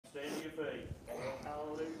your feet.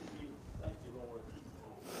 Hallelujah. Thank you, Lord.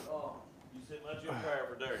 Oh, you sit much in prayer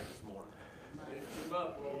for Derek this morning.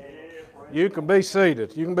 You can be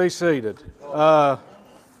seated. You can be seated. Yeah,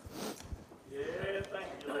 thank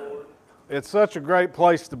you, Lord. It's such a great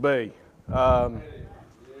place to be.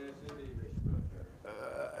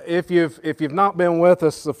 If you've not been with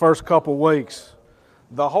us the first couple weeks,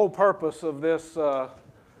 the whole purpose of this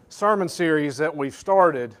sermon series that we've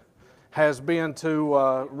started has been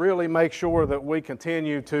to really make sure that we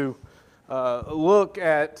continue to look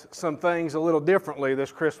at some things a little differently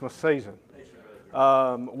this Christmas season.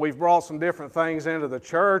 We've brought some different things into the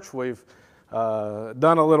church. We've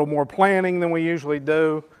done a little more planning than we usually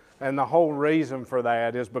do. And the whole reason for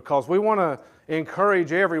that is because we want to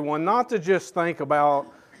encourage everyone not to just think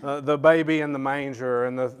about the baby in the manger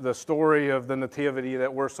and the story of the Nativity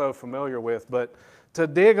that we're so familiar with, but to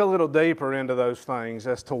dig a little deeper into those things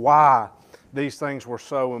as to why these things were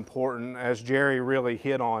so important, as Jerry really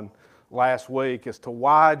hit on last week, as to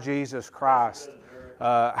why Jesus Christ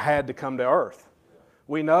had to come to earth.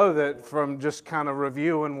 We know that from just kind of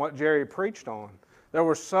reviewing what Jerry preached on, there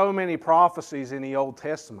were so many prophecies in the Old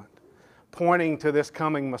Testament pointing to this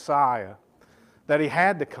coming Messiah that he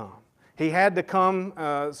had to come. He had to come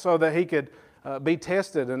so that he could be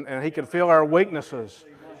tested and he could feel our weaknesses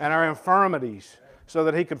and our infirmities so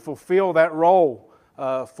that he could fulfill that role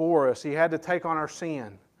for us. He had to take on our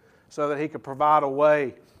sin so that he could provide a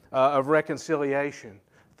way of reconciliation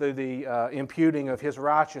through the imputing of his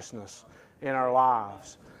righteousness in our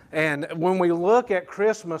lives. And when we look at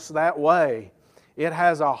Christmas that way, it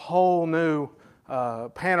has a whole new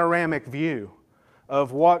panoramic view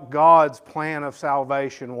of what God's plan of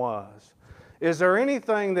salvation was. Is there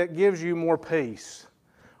anything that gives you more peace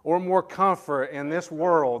or more comfort in this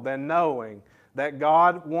world than knowing that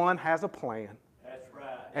God, one, has a plan, That's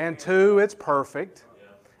right. and two, it's perfect,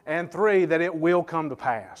 and three, that it will come to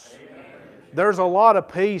pass? Amen. There's a lot of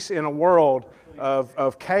peace in a world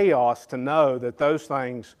of chaos to know that those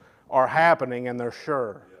things are happening and they're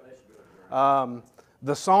sure.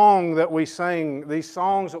 The song that we sing, these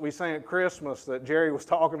songs that we sing at Christmas that Jerry was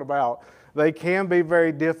talking about, they can be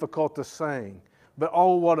very difficult to sing, but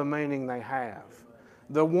oh, what a meaning they have.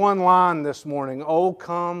 The one line this morning, "Oh,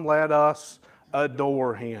 come, let us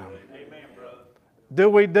adore Him." Amen, brother. Do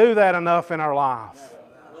we do that enough in our life?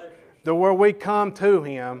 To where we come to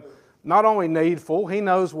Him, not only needful, He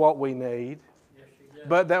knows what we need,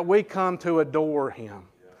 but that we come to adore Him.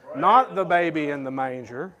 Not the baby in the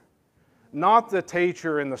manger, not the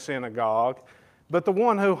teacher in the synagogue, but the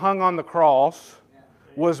one who hung on the cross,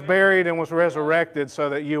 was buried and was resurrected so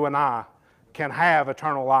that you and I can have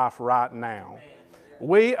eternal life right now.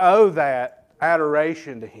 We owe that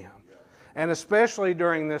adoration to Him. And especially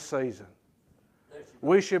during this season,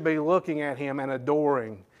 we should be looking at Him and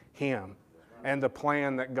adoring Him and the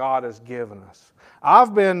plan that God has given us.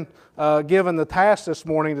 I've been given the task this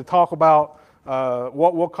morning to talk about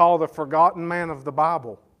what we'll call the forgotten man of the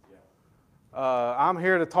Bible. I'm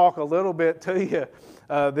here to talk a little bit to you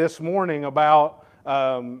this morning about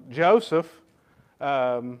Joseph,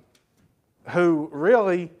 who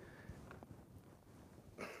really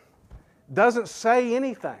doesn't say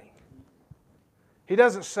anything. He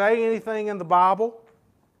doesn't say anything in the Bible.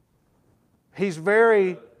 He's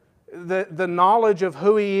the knowledge of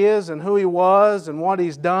who he is and who he was and what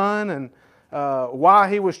he's done and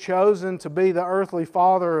why he was chosen to be the earthly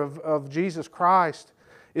father of Jesus Christ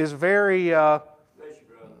is very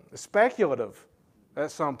speculative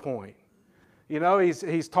at some point. You know,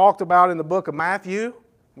 he's talked about in the book of Matthew.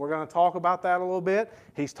 We're going to talk about that a little bit.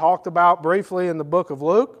 He's talked about briefly in the book of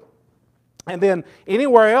Luke. And then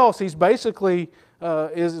anywhere else, he's basically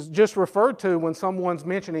is just referred to when someone's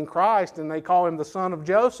mentioning Christ and they call him the son of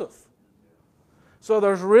Joseph. So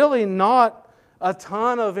there's really not a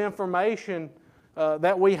ton of information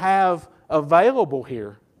that we have available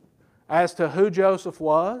here as to who Joseph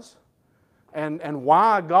was and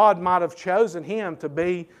why God might have chosen him to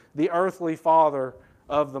be the earthly father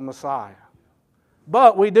of the Messiah.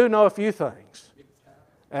 But we do know a few things.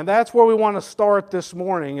 And that's where we want to start this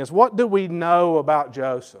morning, is what do we know about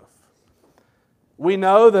Joseph? We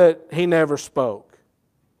know that he never spoke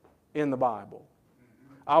in the Bible.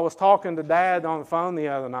 I was talking to Dad on the phone the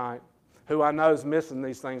other night, who I know is missing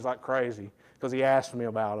these things like crazy, because he asked me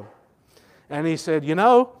about them. And he said, you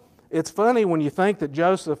know, it's funny when you think that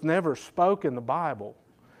Joseph never spoke in the Bible,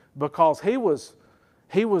 because he was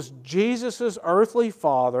Jesus' earthly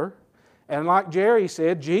father, and like Jerry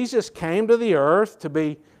said, Jesus came to the earth to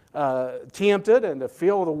be tempted and to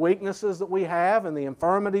feel the weaknesses that we have and the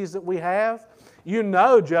infirmities that we have. You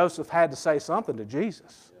know Joseph had to say something to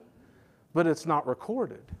Jesus, but it's not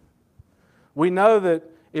recorded. We know that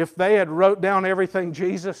if they had wrote down everything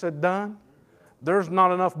Jesus had done, there's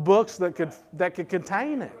not enough books that could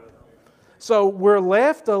contain it. So we're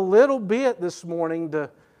left a little bit this morning to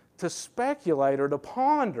speculate or to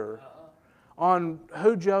ponder on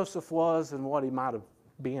who Joseph was and what he might have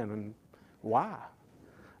been and why.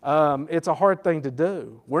 It's a hard thing to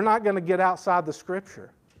do. We're not going to get outside the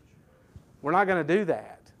Scripture. We're not going to do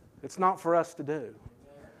that. It's not for us to do.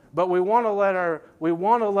 But we want to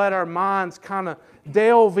let our minds kind of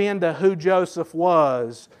delve into who Joseph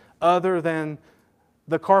was, other than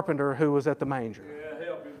the carpenter who was at the manger.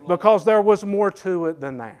 Because there was more to it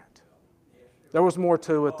than that. There was more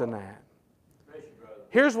to it than that.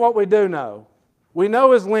 Here's what we do know. We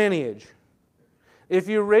know his lineage. If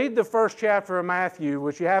you read the first chapter of Matthew,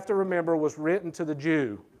 which you have to remember was written to the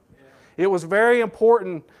Jew, it was very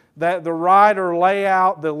important that the writer lay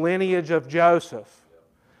out the lineage of Joseph.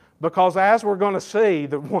 Because as we're going to see,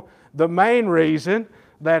 the main reason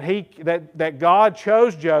that God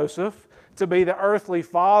chose Joseph to be the earthly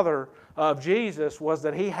father of Jesus was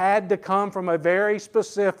that he had to come from a very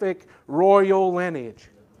specific royal lineage.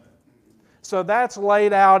 So that's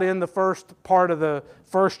laid out in the first part of the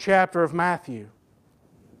first chapter of Matthew.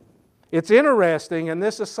 It's interesting, and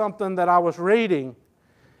this is something that I was reading,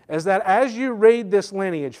 is that as you read this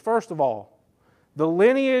lineage, first of all, the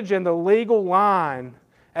lineage and the legal line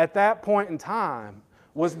at that point in time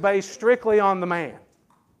was based strictly on the man.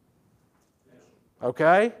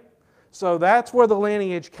 Okay? So that's where the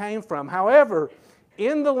lineage came from. However,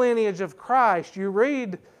 in the lineage of Christ, you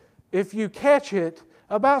read, if you catch it,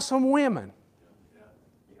 about some women.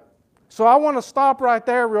 So I want to stop right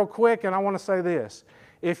there real quick, and I want to say this.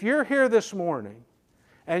 If you're here this morning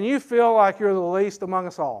and you feel like you're the least among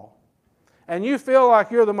us all, and you feel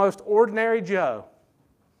like you're the most ordinary Joe,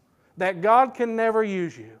 that God can never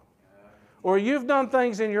use you, or you've done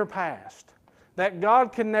things in your past that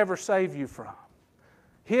God can never save you from,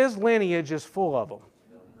 His lineage is full of them.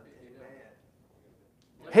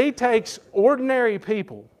 He takes ordinary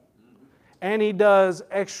people and He does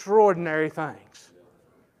extraordinary things.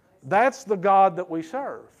 That's the God that we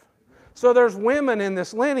serve. So there's women in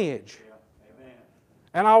this lineage.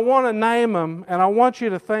 And I want to name them, and I want you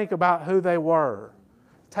to think about who they were.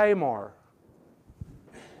 Tamar,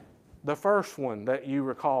 the first one that you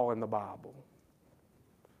recall in the Bible.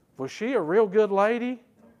 Was she a real good lady?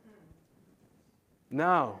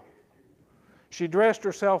 No. She dressed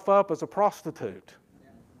herself up as a prostitute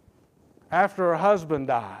after her husband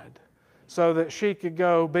died so that she could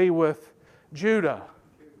go be with Judah.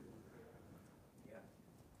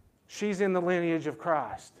 She's in the lineage of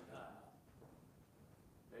Christ.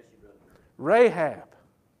 Rahab.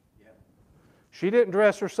 She didn't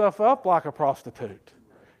dress herself up like a prostitute.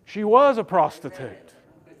 She was a prostitute.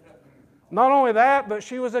 Not only that, but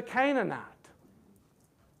she was a Canaanite.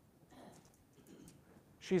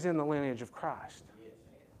 She's in the lineage of Christ.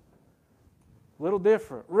 A little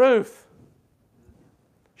different. Ruth.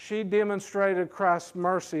 She demonstrated Christ's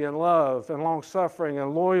mercy and love and long-suffering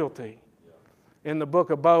and loyalty. In the book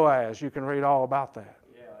of Boaz, you can read all about that.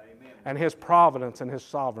 And His providence and His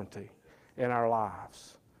sovereignty in our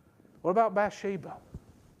lives. What about Bathsheba?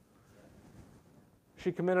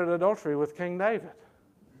 She committed adultery with King David.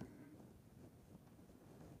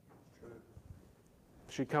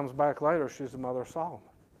 She comes back later, she's the mother of Solomon.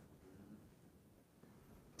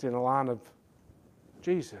 It's in the line of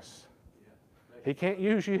Jesus. He can't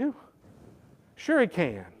use you? Sure He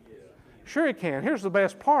can. Sure He can. Here's the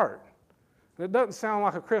best part. It doesn't sound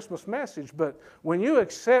like a Christmas message, but when you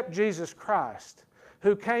accept Jesus Christ,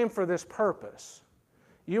 who came for this purpose,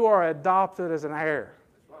 you are adopted as an heir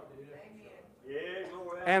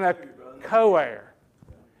and a co-heir.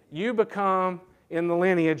 You become in the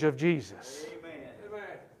lineage of Jesus.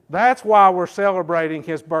 That's why we're celebrating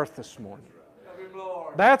His birth this morning.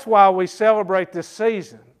 That's why we celebrate this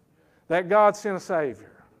season, that God sent a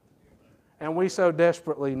Savior, and we so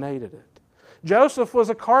desperately needed it. Joseph was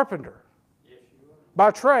a carpenter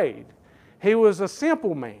by trade. He was a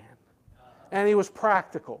simple man, and he was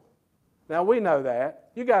practical. Now, we know that.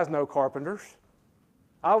 You guys know carpenters.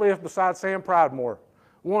 I live beside Sam Pridemore,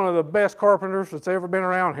 one of the best carpenters that's ever been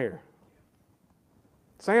around here.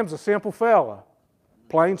 Sam's a simple fella,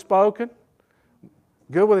 plain spoken,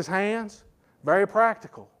 good with his hands, very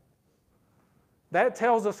practical. That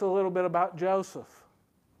tells us a little bit about Joseph.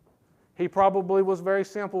 He probably was very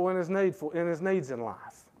simple in his needs in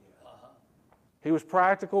life. He was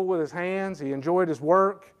practical with his hands. He enjoyed his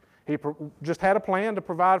work. He just had a plan to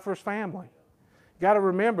provide for his family. You got to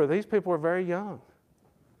remember, these people were very young.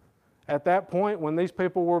 At that point, when these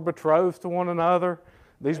people were betrothed to one another,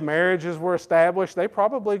 These marriages were established. They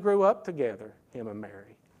probably grew up together, him and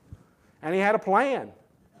Mary. And he had a plan.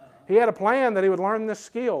 He had a plan that he would learn this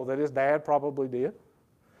skill that his dad probably did,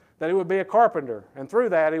 that he would be a carpenter, and through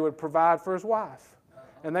that he would provide for his wife.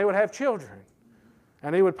 And they would have children.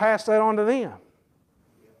 And he would pass that on to them.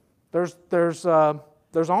 There's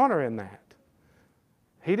honor in that.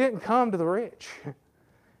 He didn't come to the rich.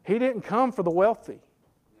 He didn't come for the wealthy.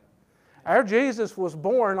 Our Jesus was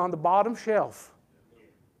born on the bottom shelf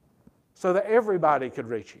so that everybody could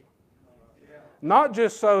reach him. Not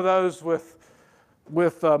just so those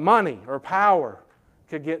with money or power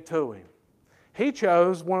could get to him. He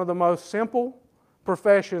chose one of the most simple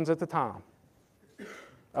professions at the time,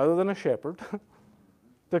 other than a shepherd,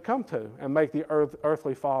 to come to and make the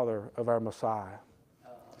earthly father of our Messiah.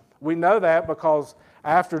 We know that because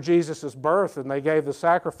after Jesus' birth and they gave the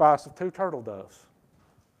sacrifice of 2 turtle doves.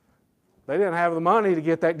 They didn't have the money to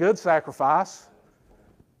get that good sacrifice.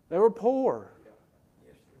 They were poor.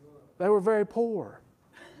 They were very poor.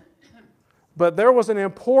 But there was an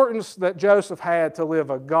importance that Joseph had to live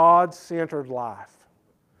a God-centered life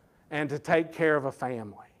and to take care of a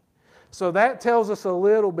family. So that tells us a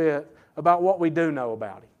little bit about what we do know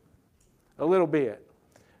about him. A little bit.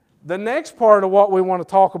 The next part of what we want to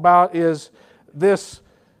talk about is this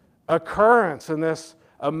occurrence and this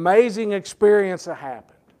amazing experience that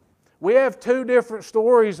happened. We have 2 different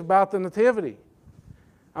stories about the Nativity.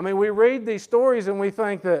 I mean, we read these stories and we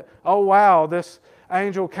think that, oh wow, this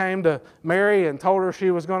angel came to Mary and told her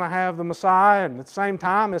she was going to have the Messiah, and at the same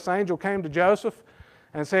time this angel came to Joseph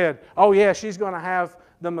and said, oh yeah, she's going to have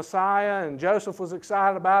the Messiah, and Joseph was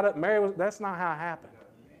excited about it. That's not how it happened.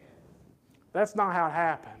 That's not how it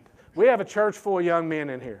happened. We have a church full of young men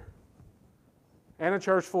in here, and a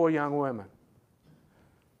church full of young women,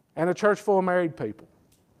 and a church full of married people.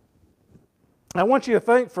 I want you to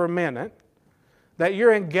think for a minute that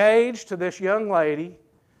you're engaged to this young lady,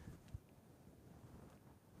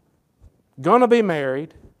 going to be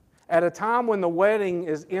married, at a time when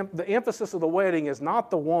the emphasis of the wedding is not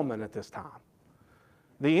the woman at this time.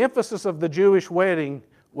 The emphasis of the Jewish wedding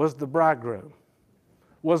was the bridegroom,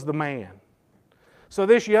 was the man. So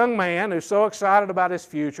this young man who's so excited about his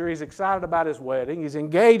future, he's excited about his wedding, he's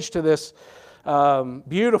engaged to this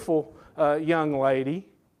beautiful young lady,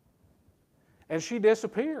 and she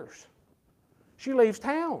disappears. She leaves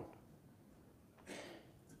town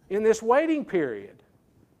in this waiting period.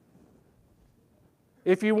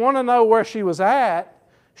 If you want to know where she was at,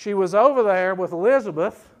 she was over there with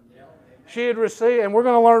Elizabeth. She had received, and we're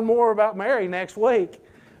going to learn more about Mary next week,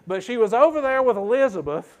 but she was over there with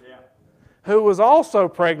Elizabeth, who was also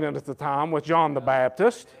pregnant at the time with John the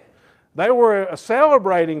Baptist. They were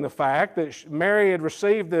celebrating the fact that Mary had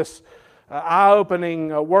received this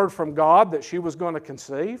eye-opening word from God that she was going to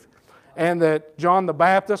conceive, and that John the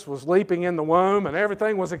Baptist was leaping in the womb, and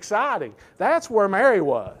everything was exciting. That's where Mary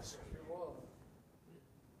was.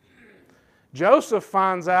 Joseph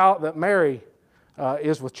finds out that Mary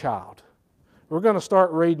is with child. We're going to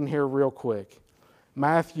start reading here real quick.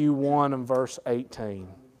 Matthew 1 and verse 18.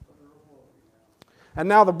 And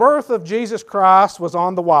now the birth of Jesus Christ was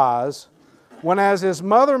on the wise, when as his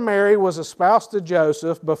mother Mary was espoused to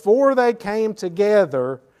Joseph, before they came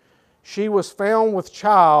together, she was found with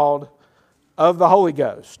child of the Holy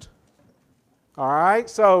Ghost. All right,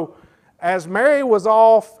 so as Mary was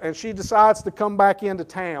off and she decides to come back into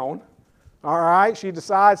town, all right, she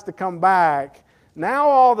decides to come back. Now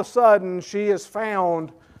all of a sudden she is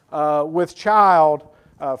found with child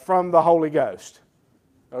from the Holy Ghost.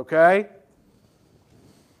 Okay?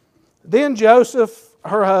 Then Joseph,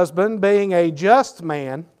 her husband, being a just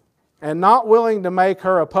man and not willing to make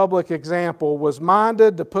her a public example, was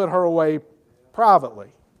minded to put her away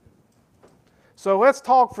privately. So let's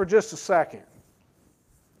talk for just a second.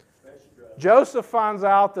 Joseph finds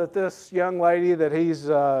out that this young lady that he's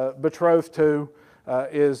betrothed to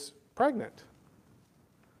is pregnant.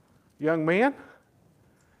 Young men,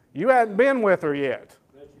 you hadn't been with her yet.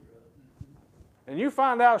 And you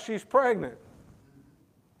find out she's pregnant.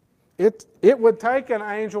 It would take an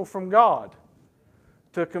angel from God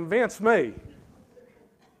to convince me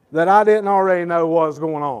that I didn't already know what was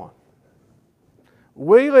going on.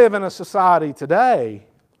 We live in a society today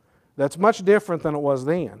that's much different than it was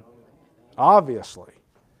then, obviously.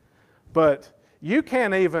 But you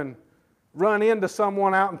can't even run into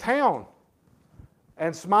someone out in town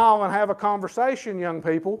and smile and have a conversation, young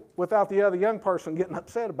people, without the other young person getting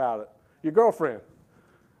upset about it. Your girlfriend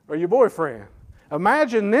or your boyfriend.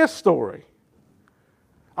 Imagine this story.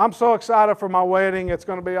 I'm so excited for my wedding. It's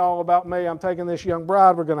going to be all about me. I'm taking this young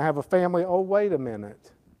bride. We're going to have a family. Oh, wait a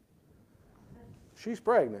minute. She's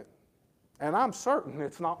pregnant. And I'm certain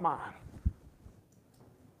it's not mine.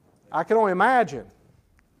 I can only imagine.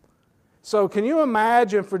 So can you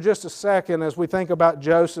imagine for just a second as we think about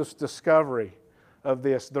Joseph's discovery of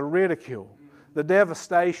this, the ridicule, the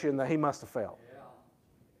devastation that he must have felt?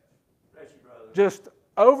 Just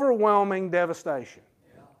overwhelming devastation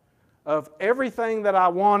of everything that I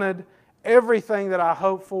wanted, everything that I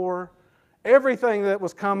hoped for, everything that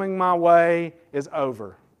was coming my way is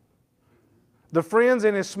over. The friends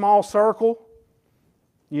in his small circle,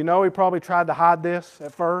 you know he probably tried to hide this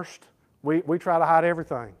at first. We try to hide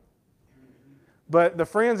everything. But the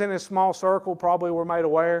friends in his small circle probably were made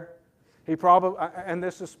aware. He probably, and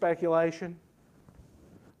this is speculation,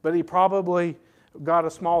 but he probably got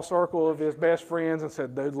a small circle of his best friends and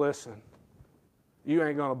said, dude, listen, you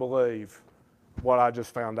ain't going to believe what I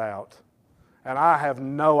just found out. And I have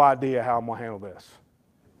no idea how I'm going to handle this.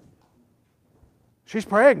 She's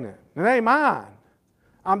pregnant. It ain't mine.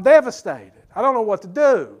 I'm devastated. I don't know what to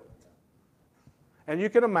do. And you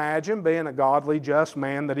can imagine being a godly, just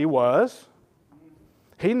man that he was.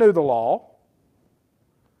 He knew the law.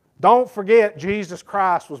 Don't forget, Jesus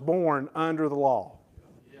Christ was born under the law.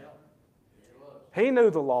 He knew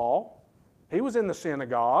the law. He was in the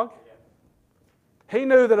synagogue. He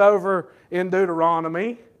knew that over in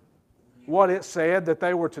Deuteronomy what it said that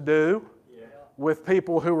they were to do with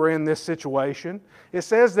people who were in this situation. It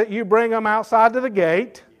says that you bring them outside to the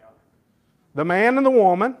gate, the man and the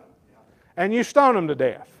woman, and you stone them to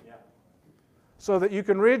death so that you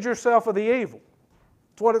can rid yourself of the evil.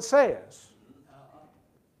 That's what it says.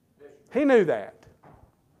 He knew that.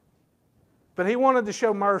 But he wanted to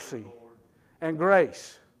show mercy and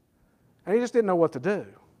grace. And he just didn't know what to do.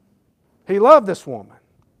 He loved this woman.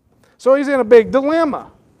 So he's in a big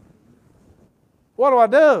dilemma. What do I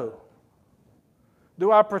do?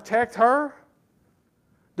 Do I protect her?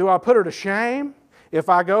 Do I put her to shame? If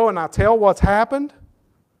I go and I tell what's happened,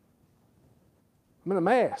 I'm in a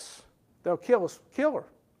mess. They'll kill her.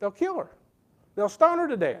 They'll kill her. They'll stone her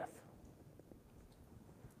to death.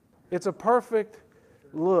 It's a perfect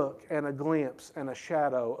look and a glimpse and a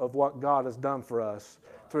shadow of what God has done for us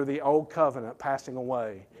through the old covenant passing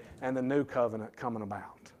away and the new covenant coming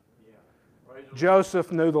about.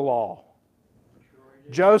 Joseph knew the law.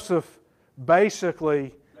 Joseph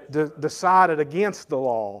basically decided against the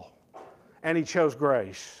law, and he chose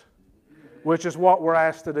grace, which is what we're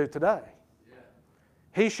asked to do today.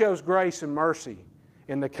 He shows grace and mercy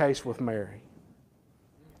in the case with Mary.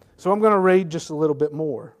 So I'm going to read just a little bit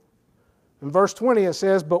more. In verse 20 it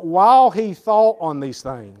says, but while he thought on these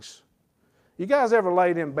things. You guys ever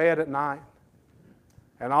laid in bed at night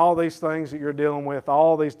and all these things that you're dealing with,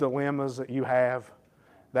 all these dilemmas that you have,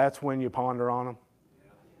 that's when you ponder on them?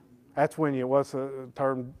 That's when you, what's the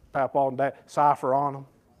term, Papa and Dad, cipher on them.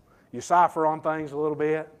 You cipher on things a little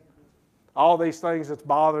bit. All these things that's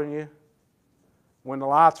bothering you. When the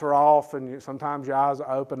lights are off and sometimes your eyes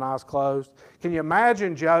are open, eyes closed. Can you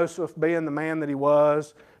imagine Joseph being the man that he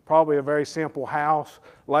was, probably a very simple house,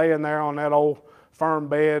 laying there on that old firm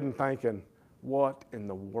bed and thinking, what in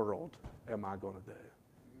the world am I going to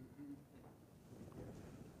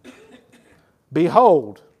do?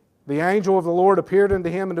 Behold, the angel of the Lord appeared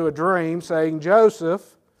unto him into a dream, saying,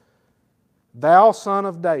 Joseph, thou son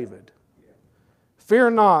of David,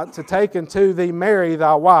 fear not to take unto thee Mary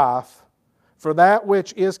thy wife, for that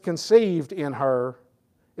which is conceived in her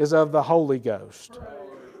is of the Holy Ghost.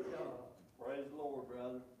 Praise the Lord,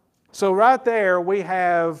 brother. So right there we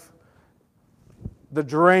have the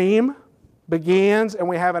dream begins and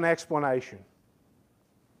we have an explanation.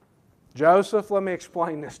 Joseph, let me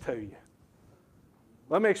explain this to you.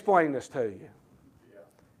 Let me explain this to you.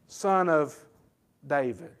 Son of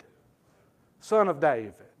David. Son of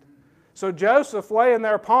David. So Joseph, laying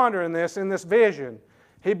there pondering this in this vision,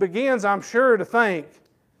 he begins, I'm sure, to think,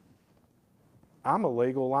 I'm a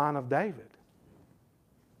legal line of David.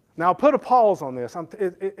 Now, put a pause on this.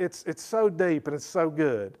 It's so deep and it's so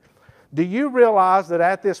good. Do you realize that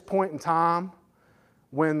at this point in time,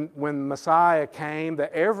 when Messiah came,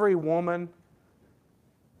 that every woman,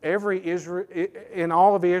 in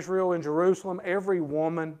all of Israel, in Jerusalem, every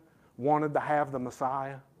woman wanted to have the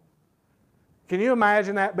Messiah? Can you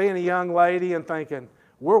imagine that, being a young lady and thinking,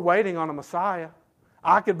 we're waiting on a Messiah?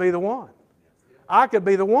 I could be the one. I could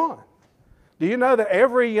be the one. Do you know that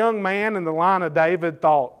every young man in the line of David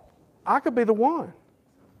thought, I could be the one?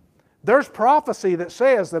 There's prophecy that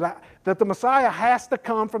says that the Messiah has to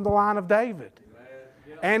come from the line of David.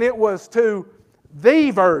 And it was to the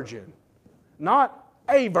virgin, not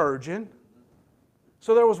a virgin.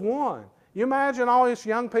 So there was one. You imagine all these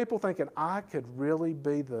young people thinking, I could really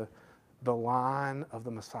be the line of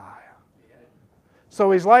the Messiah. So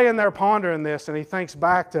he's laying there pondering this, and he thinks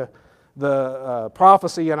back to the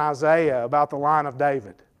prophecy in Isaiah about the line of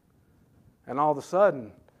David. And all of a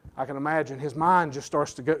sudden, I can imagine his mind just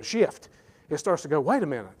starts to shift. It starts to go, wait a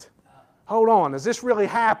minute. Hold on, is this really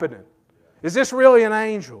happening? Is this really an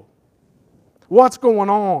angel? What's going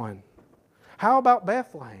on? How about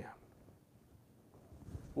Bethlehem?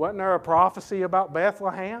 Wasn't there a prophecy about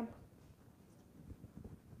Bethlehem?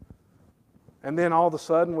 And then all of a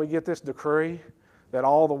sudden we get this decree that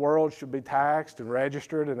all the world should be taxed and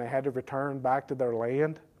registered and they had to return back to their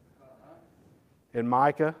land. In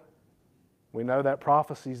Micah, we know that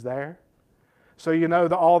prophecy's there. So you know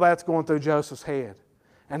that all that's going through Joseph's head.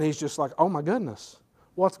 And he's just like, oh my goodness,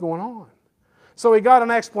 what's going on? So he got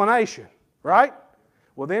an explanation, right?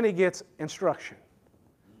 Well, then he gets instruction.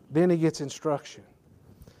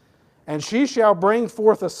 And she shall bring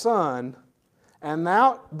forth a son, and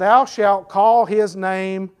thou shalt call his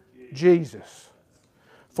name Jesus.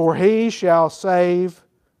 For he shall save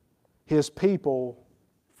his people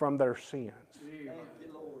from their sins.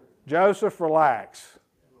 Joseph, relax.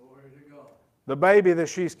 The baby that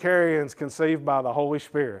she's carrying is conceived by the Holy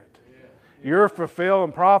Spirit. You're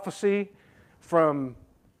fulfilling prophecy from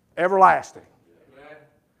everlasting.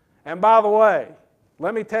 And by the way,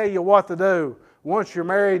 let me tell you what to do once you're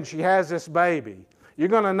married and she has this baby. You're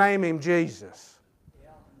going to name him Jesus.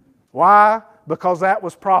 Why? Because that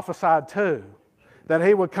was prophesied too, that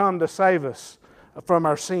he would come to save us from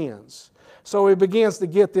our sins. So he begins to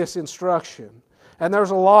get this instruction. And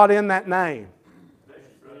there's a lot in that name.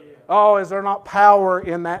 Oh, is there not power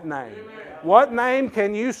in that name? What name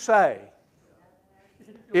can you say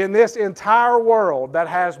in this entire world that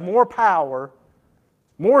has more power,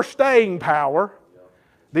 more staying power,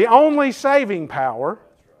 the only saving power,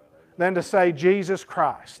 than to say Jesus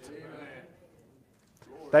Christ?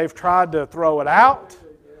 They've tried to throw it out.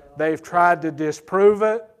 They've tried to disprove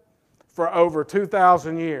it for over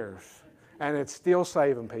 2,000 years. And it's still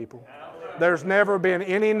saving people. There's never been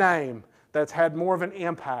any name that's had more of an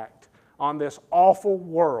impact on this awful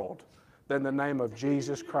world than the name of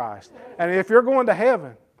Jesus Christ. And if you're going to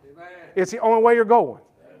heaven, it's the only way you're going.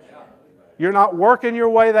 You're not working your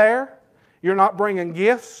way there. You're not bringing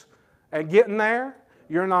gifts and getting there.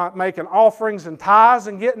 You're not making offerings and tithes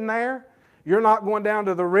and getting there. You're not going down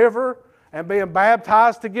to the river and being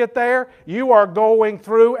baptized to get there. You are going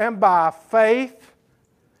through and by faith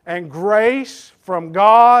and grace from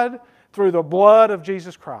God through the blood of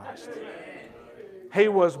Jesus Christ. He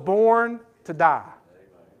was born to die.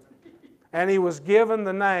 And he was given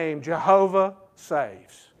the name Jehovah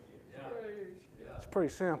Saves. It's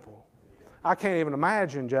pretty simple. I can't even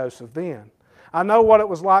imagine Joseph then. I know what it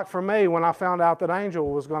was like for me when I found out that Angel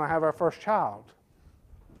was going to have our first child.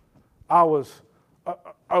 I was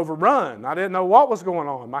overrun. I didn't know what was going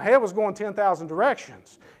on. My head was going 10,000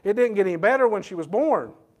 directions. It didn't get any better when she was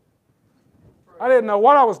born. I didn't know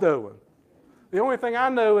what I was doing. The only thing I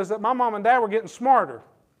knew is that my mom and dad were getting smarter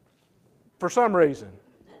for some reason.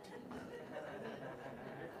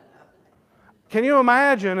 Can you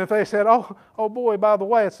imagine if they said, oh boy, by the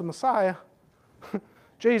way, it's the Messiah.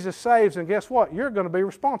 Jesus saves, and guess what? You're going to be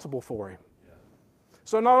responsible for him.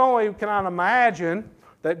 So not only can I imagine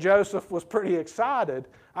that Joseph was pretty excited,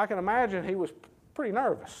 I can imagine he was pretty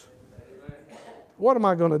nervous. What am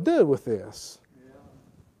I going to do with this?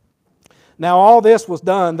 Now all this was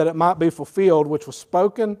done that it might be fulfilled, which was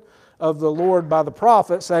spoken of the Lord by the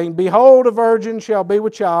prophet, saying, Behold, a virgin shall be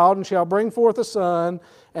with child, and shall bring forth a son,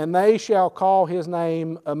 and they shall call his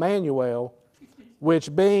name Emmanuel,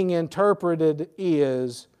 which being interpreted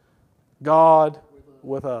is God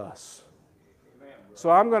with us. So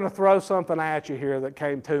I'm going to throw something at you here that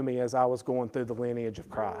came to me as I was going through the lineage of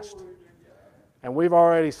Christ. And we've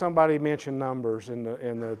already, somebody mentioned numbers in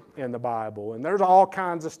the Bible. And there's all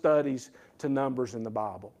kinds of studies to numbers in the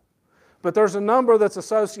Bible. But there's a number that's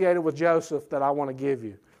associated with Joseph that I want to give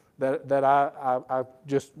you. That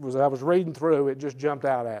I was reading through, it just jumped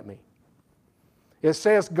out at me. It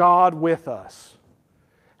says God with us.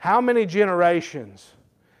 How many generations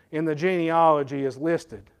in the genealogy is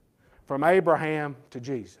listed from Abraham to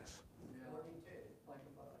Jesus?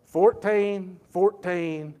 14,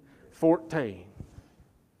 14, 14.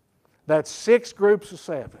 That's 6 groups of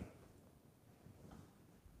 7.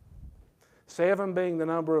 7 being the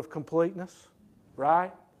number of completeness,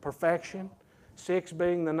 right? Perfection. 6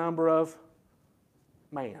 being the number of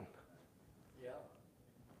man.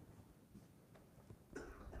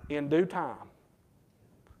 In due time,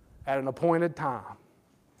 at an appointed time,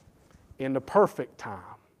 in the perfect time,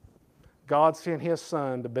 God sent His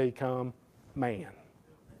Son to become man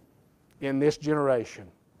in this generation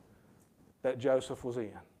that Joseph was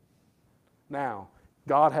in. Now,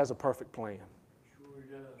 God has a perfect plan.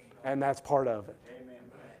 And that's part of it.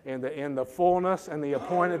 In the fullness and the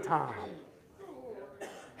appointed time,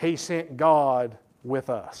 He sent God with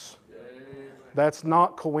us. That's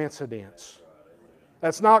not coincidence.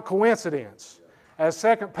 That's not coincidence. As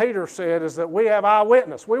 2 Peter said, is that we have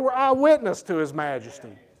eyewitness. We were eyewitness to His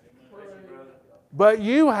majesty. But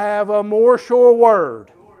you have a more sure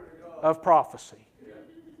word of prophecy.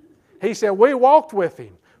 He said, we walked with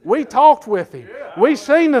Him. We talked with Him. We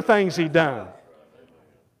seen the things He done.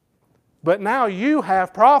 But now you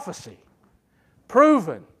have prophecy.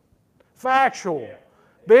 Proven, factual,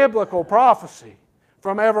 biblical prophecy.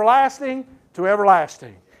 From everlasting to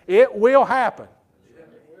everlasting. It will happen.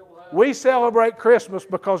 We celebrate Christmas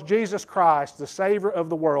because Jesus Christ, the Savior of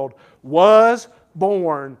the world, was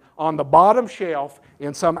born on the bottom shelf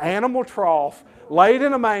in some animal trough, laid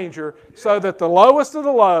in a manger, so that the lowest of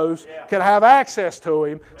the lows could have access to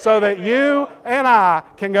Him, so that you and I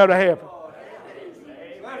can go to heaven.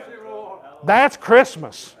 That's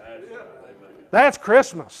Christmas. That's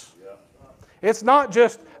Christmas. It's not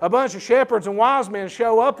just a bunch of shepherds and wise men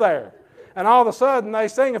show up there, and all of a sudden they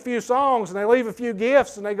sing a few songs and they leave a few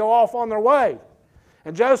gifts and they go off on their way.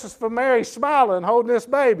 And Joseph and Mary smiling, holding this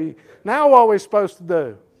baby. Now what are we supposed to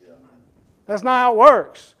do? That's not how it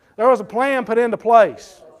works. There was a plan put into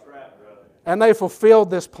place. And they fulfilled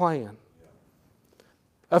this plan.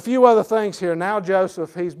 A few other things here. Now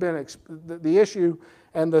Joseph, the issue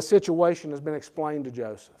and the situation has been explained to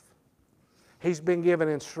Joseph. He's been given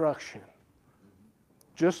instruction.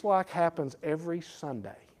 Just like happens every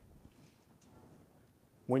Sunday.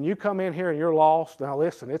 When you come in here and you're lost, now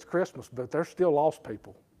listen, it's Christmas, but there's still lost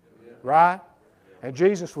people. Right? And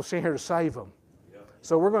Jesus was sent here to save them.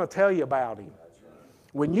 So we're going to tell you about Him.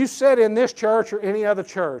 When you sit in this church or any other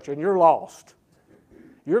church and you're lost,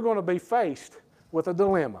 you're going to be faced with a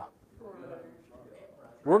dilemma.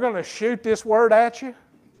 We're going to shoot this word at you,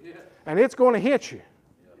 and it's going to hit you.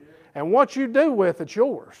 And what you do with it's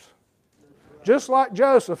yours. Just like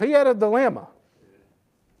Joseph, he had a dilemma.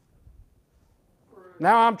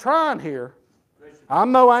 Now I'm trying here.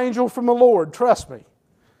 I'm no angel from the Lord, trust me.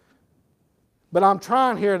 But I'm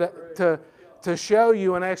trying here to show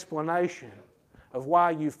you an explanation of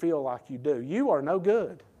why you feel like you do. You are no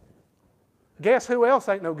good. Guess who else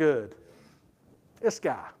ain't no good? This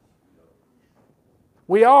guy.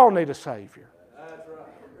 We all need a Savior.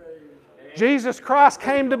 Jesus Christ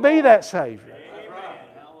came to be that Savior.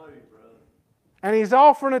 And He's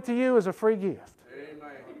offering it to you as a free gift.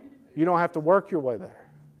 You don't have to work your way there.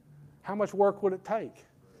 How much work would it take?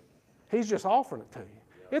 He's just offering it to you.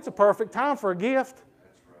 It's a perfect time for a gift.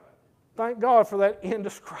 Thank God for that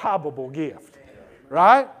indescribable gift.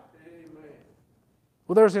 Right?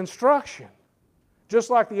 Well, there's instruction. Just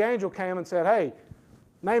like the angel came and said, hey,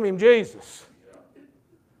 name Him Jesus.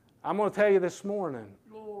 I'm going to tell you this morning,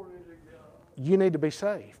 you need to be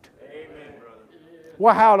saved.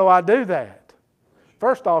 Well, how do I do that?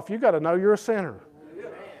 First off, you got to know you're a sinner.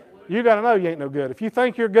 You got to know you ain't no good. If you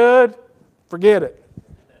think you're good, forget it.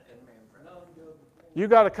 You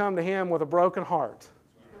got to come to Him with a broken heart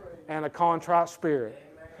and a contrite spirit,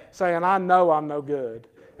 saying, I know I'm no good.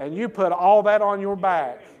 And you put all that on your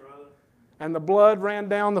back, and the blood ran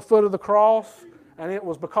down the foot of the cross, and it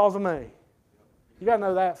was because of me. You got to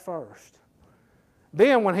know that first.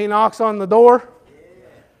 Then when He knocks on the door,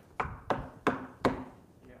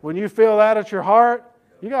 when you feel that at your heart,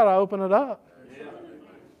 you got to open it up.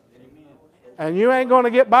 And you ain't going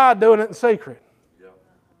to get by doing it in secret.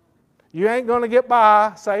 You ain't going to get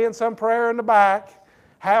by saying some prayer in the back,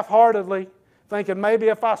 half-heartedly, thinking maybe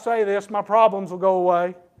if I say this, my problems will go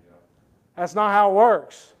away. That's not how it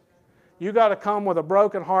works. You got to come with a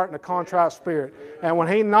broken heart and a contrite spirit. And when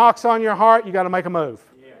He knocks on your heart, you got to make a move.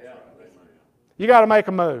 You got to make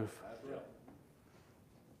a move.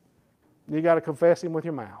 You got to confess Him with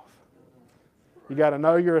your mouth. You got to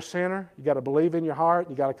know you're a sinner. You got to believe in your heart.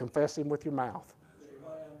 You got to confess Him with your mouth.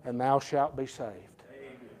 And thou shalt be saved.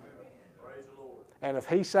 And if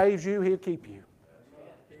He saves you, He'll keep you.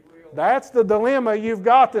 That's the dilemma you've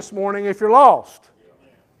got this morning if you're lost.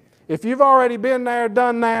 If you've already been there,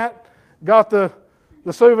 done that, got the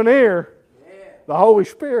souvenir, the Holy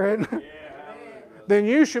Spirit, then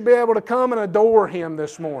you should be able to come and adore Him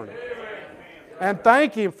this morning. And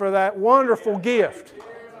thank Him for that wonderful gift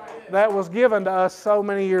that was given to us so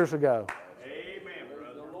many years ago.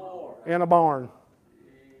 In a barn.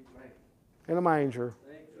 In a manger.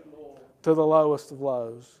 To the lowest of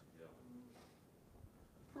lows.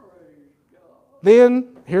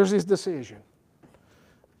 Then, here's his decision.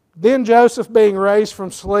 Then Joseph, being raised from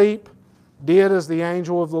sleep, did as the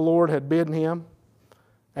angel of the Lord had bidden him,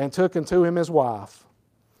 and took unto him his wife,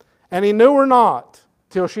 And he knew her not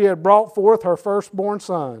till she had brought forth her firstborn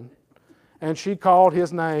son, and she called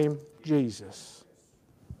his name Jesus.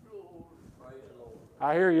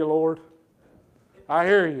 I hear you, Lord. I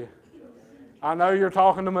hear you. I know you're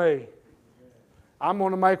talking to me. I'm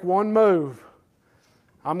going to make one move.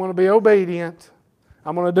 I'm going to be obedient.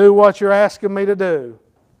 I'm going to do what you're asking me to do.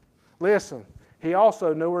 Listen, he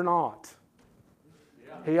also knew her not.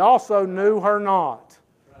 He also knew her not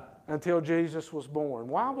until Jesus was born.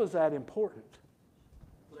 Why was that important?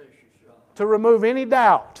 To remove any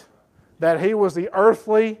doubt that he was the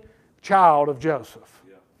earthly child of Joseph.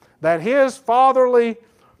 That his fatherly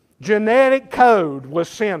genetic code was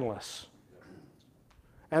sinless.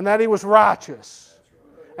 And that he was righteous.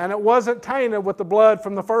 And it wasn't tainted with the blood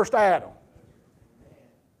from the first Adam.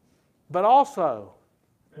 But also,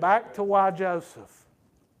 back to why Joseph.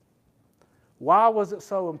 Why was it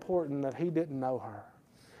so important that he didn't know her?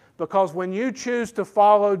 Because when you choose to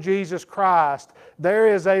follow Jesus Christ, there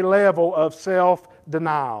is a level of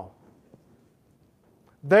self-denial.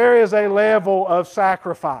 There is a level of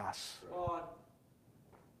sacrifice.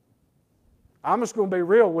 I'm just going to be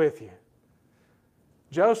real with you.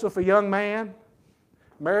 Joseph, a young man,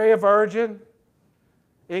 Mary, a virgin,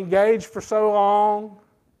 engaged for so long,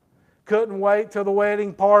 couldn't wait till the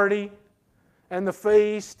wedding party and the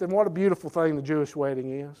feast, and what a beautiful thing the Jewish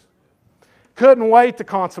wedding is. Couldn't wait to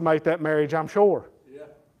consummate that marriage, I'm sure. Yeah.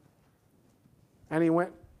 And he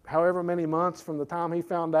went however many months from the time he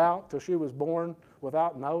found out till she was born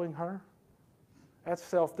without knowing her. That's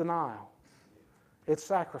self-denial. It's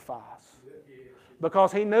sacrifice.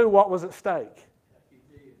 Because he knew what was at stake.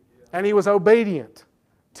 And he was obedient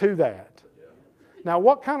to that. Now,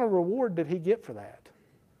 what kind of reward did he get for that?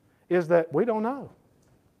 Is that we don't know.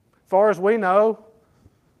 As far as we know,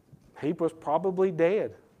 he was probably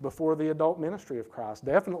dead before the adult ministry of Christ,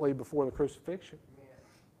 definitely before the crucifixion.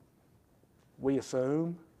 We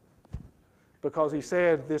assume, because he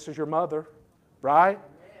said, "This is your mother," right?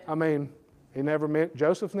 I mean,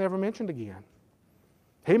 Joseph never mentioned again.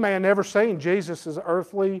 He may have never seen Jesus'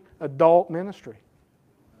 earthly adult ministry.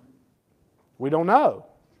 We don't know.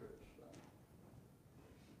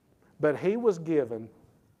 But he was given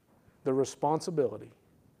the responsibility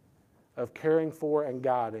of caring for and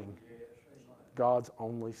guiding God's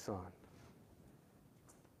only son.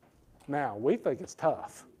 Now, we think it's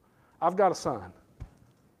tough. I've got a son.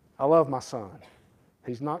 I love my son.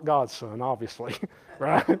 He's not God's son, obviously,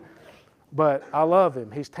 right? But I love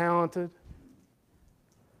him. He's talented.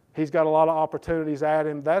 He's got a lot of opportunities at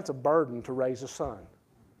him. That's a burden to raise a son.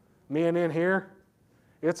 Men in here,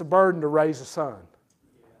 it's a burden to raise a son.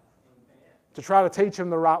 To try to teach him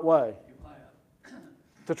the right way.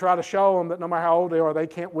 To try to show them that no matter how old they are, they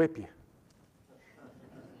can't whip you.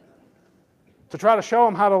 To try to show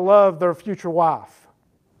them how to love their future wife.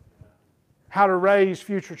 How to raise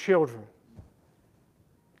future children.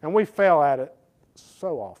 And we fail at it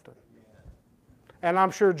so often. And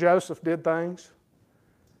I'm sure Joseph did things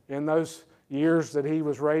in those years that he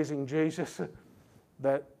was raising Jesus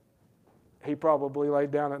that he probably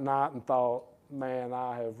laid down at night and thought, "Man,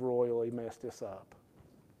 I have royally messed this up.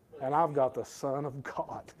 And I've got the Son of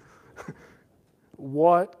God.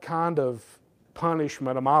 What kind of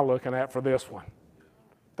punishment am I looking at for this one?"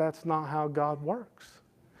 That's not how God works.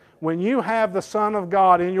 When you have the Son of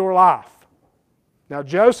God in your life, now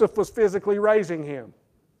Joseph was physically raising him.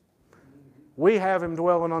 We have him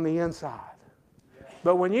dwelling on the inside.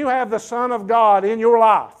 But when you have the Son of God in your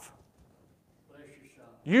life,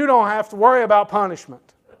 you don't have to worry about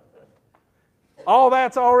punishment. All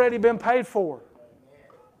that's already been paid for.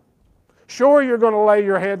 Sure, you're going to lay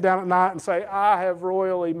your head down at night and say, "I have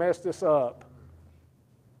royally messed this up."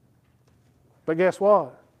 But guess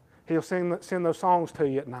what? He'll sing those songs to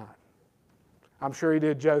you at night. I'm sure he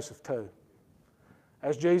did Joseph too.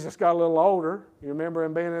 As Jesus got a little older, you remember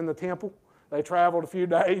him being in the temple? They traveled a few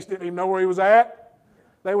days, didn't even know where he was at.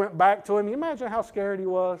 They went back to him. You imagine how scared he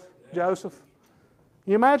was, Joseph?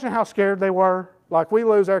 You imagine how scared they were? Like we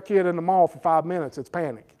lose our kid in the mall for 5 minutes, it's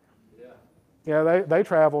panic. Yeah, they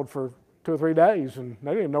traveled for 2 or 3 days and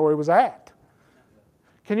they didn't even know where he was at.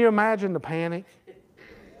 Can you imagine the panic?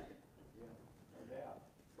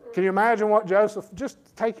 Can you imagine what Joseph,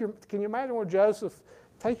 can you imagine what Joseph,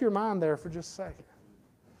 take your mind there for just a second.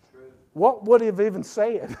 What would he have even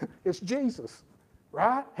said? It's Jesus,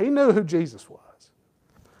 right? He knew who Jesus was.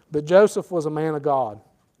 But Joseph was a man of God.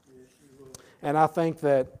 And I think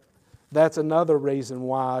that's another reason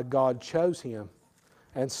why God chose him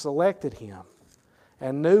and selected him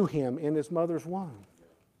and knew him in his mother's womb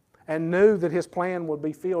and knew that his plan would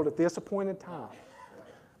be filled at this appointed time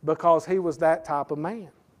because he was that type of man.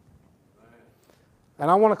 And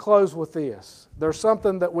I want to close with this. There's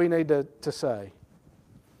something that we need to say.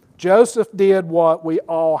 Joseph did what we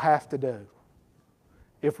all have to do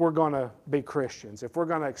if we're going to be Christians, if we're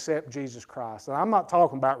going to accept Jesus Christ. And I'm not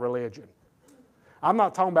talking about religion. I'm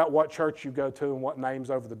not talking about what church you go to and what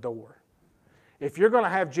name's over the door. If you're going to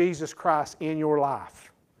have Jesus Christ in your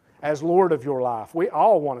life, as Lord of your life, we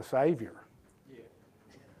all want a Savior.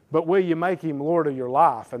 But will you make Him Lord of your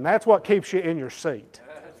life? And that's what keeps you in your seat.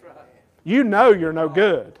 You know you're no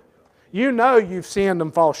good. You know you've sinned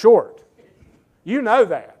and fall short. You know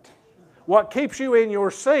that. What keeps you in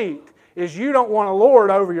your seat is you don't want a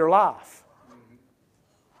Lord over your life.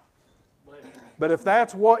 But if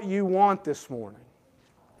that's what you want this morning,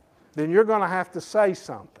 then you're going to have to say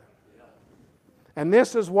something. And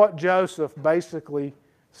this is what Joseph basically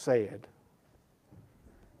said.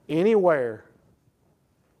 Anywhere,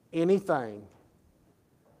 anything,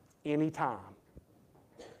 anytime,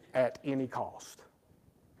 at any cost.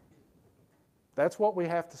 That's what we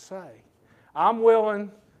have to say. I'm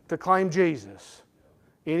willing to claim Jesus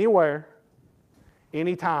anywhere,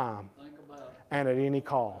 anytime, and at any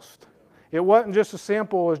cost. It wasn't just as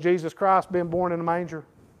simple as Jesus Christ being born in a manger.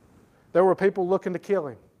 There were people looking to kill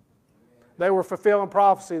Him. They were fulfilling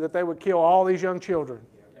prophecy that they would kill all these young children.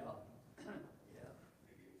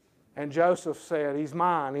 And Joseph said, He's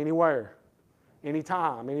mine anywhere,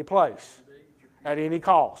 anytime, any place, at any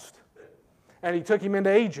cost. And He took him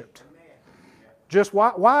into Egypt. Just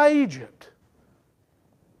why Egypt?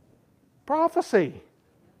 Prophecy.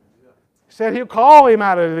 He said He'll call him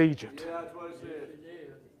out of Egypt. Yeah, that's what He said.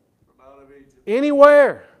 From out of Egypt.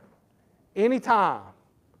 Anywhere, anytime,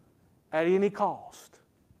 at any cost.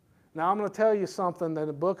 Now I'm going to tell you something that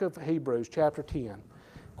the book of Hebrews, chapter 10,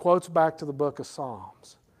 quotes back to the book of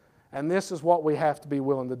Psalms. And this is what we have to be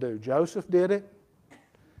willing to do. Joseph did it.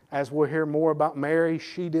 As we'll hear more about Mary,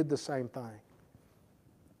 she did the same thing.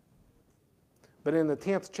 But in the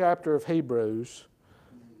 10th chapter of Hebrews,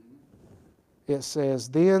 it says,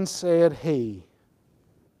 Then said he,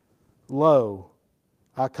 Lo,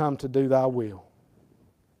 I come to do thy will.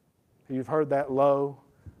 You've heard that, Lo,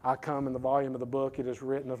 I come in the volume of the book, it is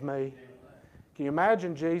written of me. Can you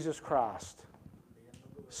imagine Jesus Christ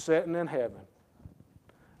sitting in heaven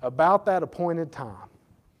about that appointed time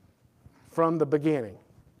from the beginning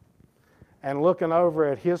and looking over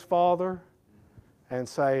at His Father and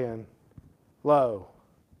saying, Lo,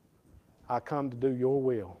 I come to do your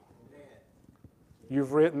will.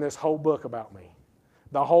 You've written this whole book about me.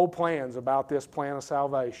 The whole plan's about this plan of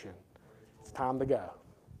salvation. It's time to go.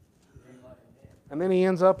 And then He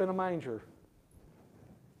ends up in a manger,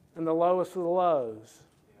 in the lowest of the lows.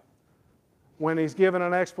 When He's given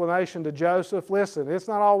an explanation to Joseph, listen, it's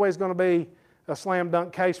not always going to be a slam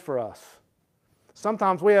dunk case for us.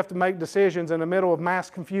 Sometimes we have to make decisions in the middle of mass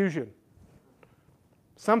confusion.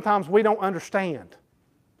 Sometimes we don't understand.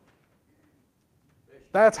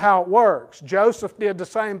 That's how it works. Joseph did the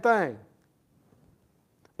same thing.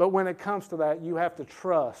 But when it comes to that, you have to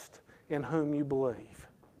trust in whom you believe.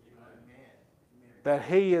 That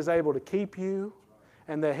He is able to keep you,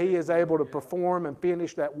 and that He is able to perform and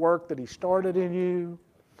finish that work that He started in you,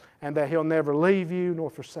 and that He'll never leave you nor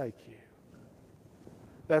forsake you.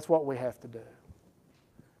 That's what we have to do.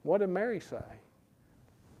 What did Mary say?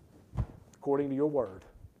 According to your word,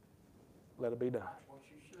 let it be done.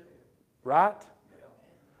 Right?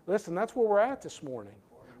 Listen, that's where we're at this morning.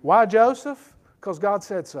 Why Joseph? Because God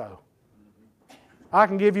said so. I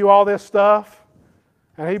can give you all this stuff,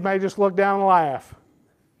 and he may just look down and laugh.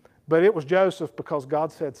 But it was Joseph because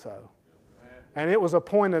God said so. And it was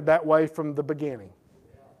appointed that way from the beginning.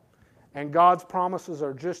 And God's promises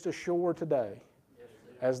are just as sure today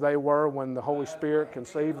as they were when the Holy Spirit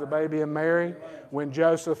conceived the baby in Mary, when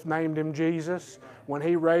Joseph named him Jesus, when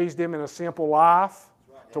he raised him in a simple life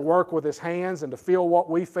to work with his hands and to feel what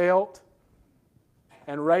we felt,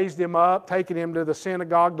 and raised him up, taking him to the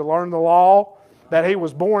synagogue to learn the law that he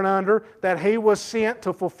was born under, that he was sent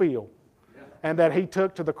to fulfill, and that he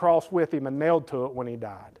took to the cross with him and nailed to it when he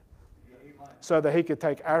died, so that he could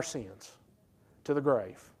take our sins to the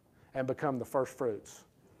grave and become the first fruits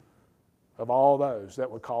of all those that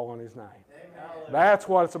would call on His name. That's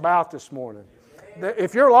what it's about this morning.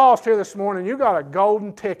 If you're lost here this morning, you got a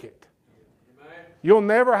golden ticket. You'll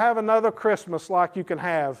never have another Christmas like you can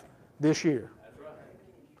have this year.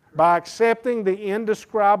 By accepting the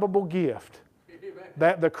indescribable gift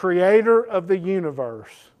that the Creator of the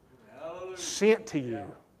universe sent to you,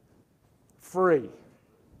 free.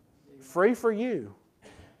 Free for you,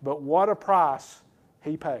 but what a price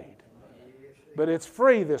He paid. But it's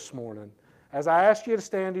free this morning. As I ask you to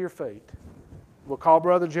stand to your feet, we'll call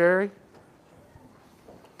Brother Jerry.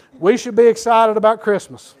 We should be excited about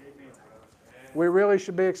Christmas. We really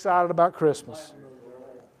should be excited about Christmas.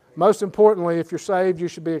 Most importantly, if you're saved, you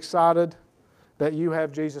should be excited that you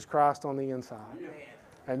have Jesus Christ on the inside.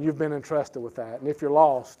 And you've been entrusted with that. And if you're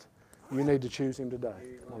lost, you need to choose Him today.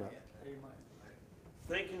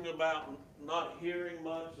 Thinking about not hearing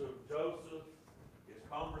much of Joseph, his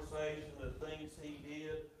conversation, the things he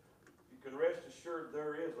did, you can rest assured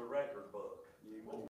there is a record book.